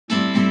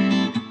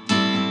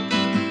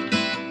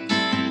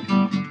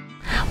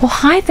Well,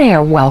 hi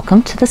there.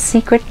 Welcome to the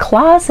Secret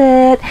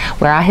Closet,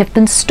 where I have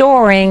been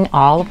storing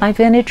all of my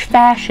vintage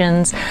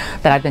fashions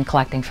that I've been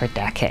collecting for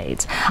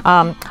decades.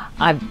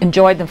 I've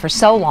enjoyed them for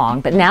so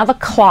long, but now the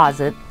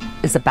closet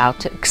is about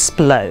to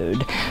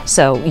explode.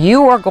 So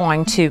you are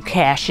going to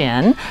cash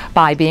in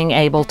by being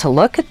able to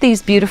look at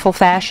these beautiful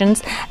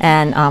fashions,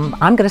 and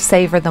I'm going to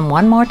savor them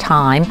one more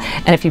time.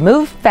 And if you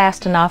move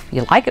fast enough,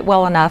 you like it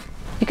well enough,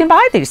 you can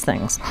buy these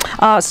things.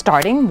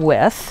 Starting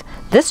with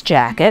this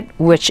jacket,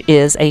 which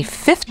is a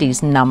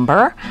 50s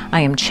number.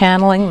 I am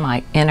channeling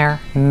my inner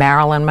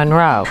Marilyn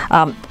Monroe.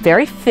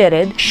 Very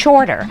fitted,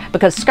 shorter,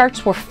 because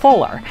skirts were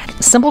fuller.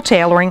 Simple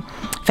tailoring,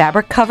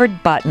 fabric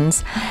covered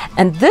buttons,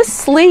 and this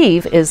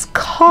sleeve is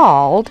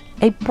called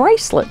a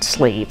bracelet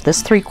sleeve,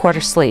 this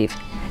 3/4 sleeve.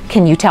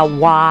 Can you tell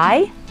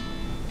why?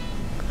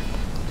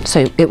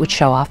 So it would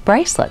show off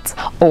bracelets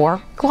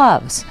or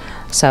gloves.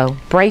 So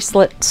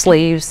bracelet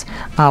sleeves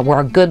were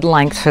a good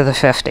length for the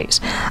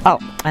 50s. Oh,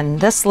 and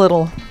this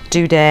little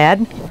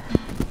doodad,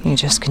 you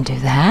just can do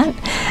that.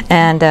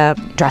 And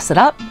dress it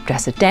up,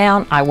 dress it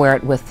down. I wear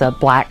it with the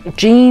black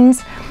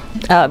jeans.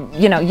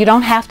 You know, you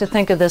don't have to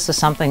think of this as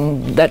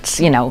something that's,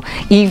 you know,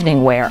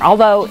 evening wear.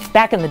 Although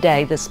back in the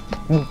day, this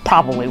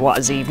probably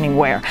was evening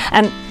wear.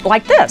 And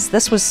like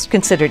this was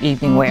considered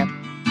evening wear.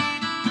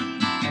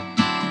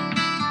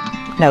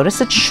 Notice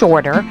it's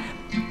shorter.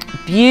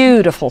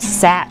 Beautiful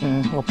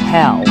satin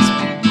lapels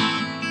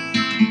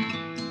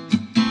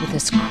with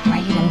this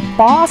great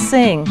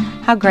embossing.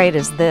 How great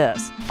is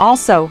this?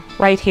 Also,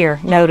 right here,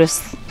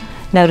 notice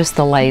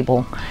the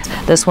label.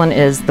 This one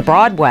is the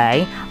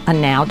Broadway, a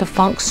now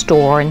defunct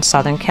store in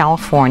Southern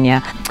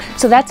California.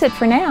 So that's it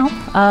for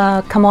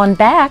now. Come on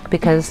back,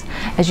 because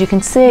as you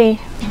can see,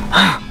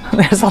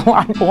 there's a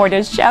lot more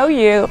to show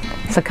you.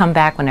 So come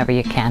back whenever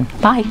you can.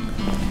 Bye.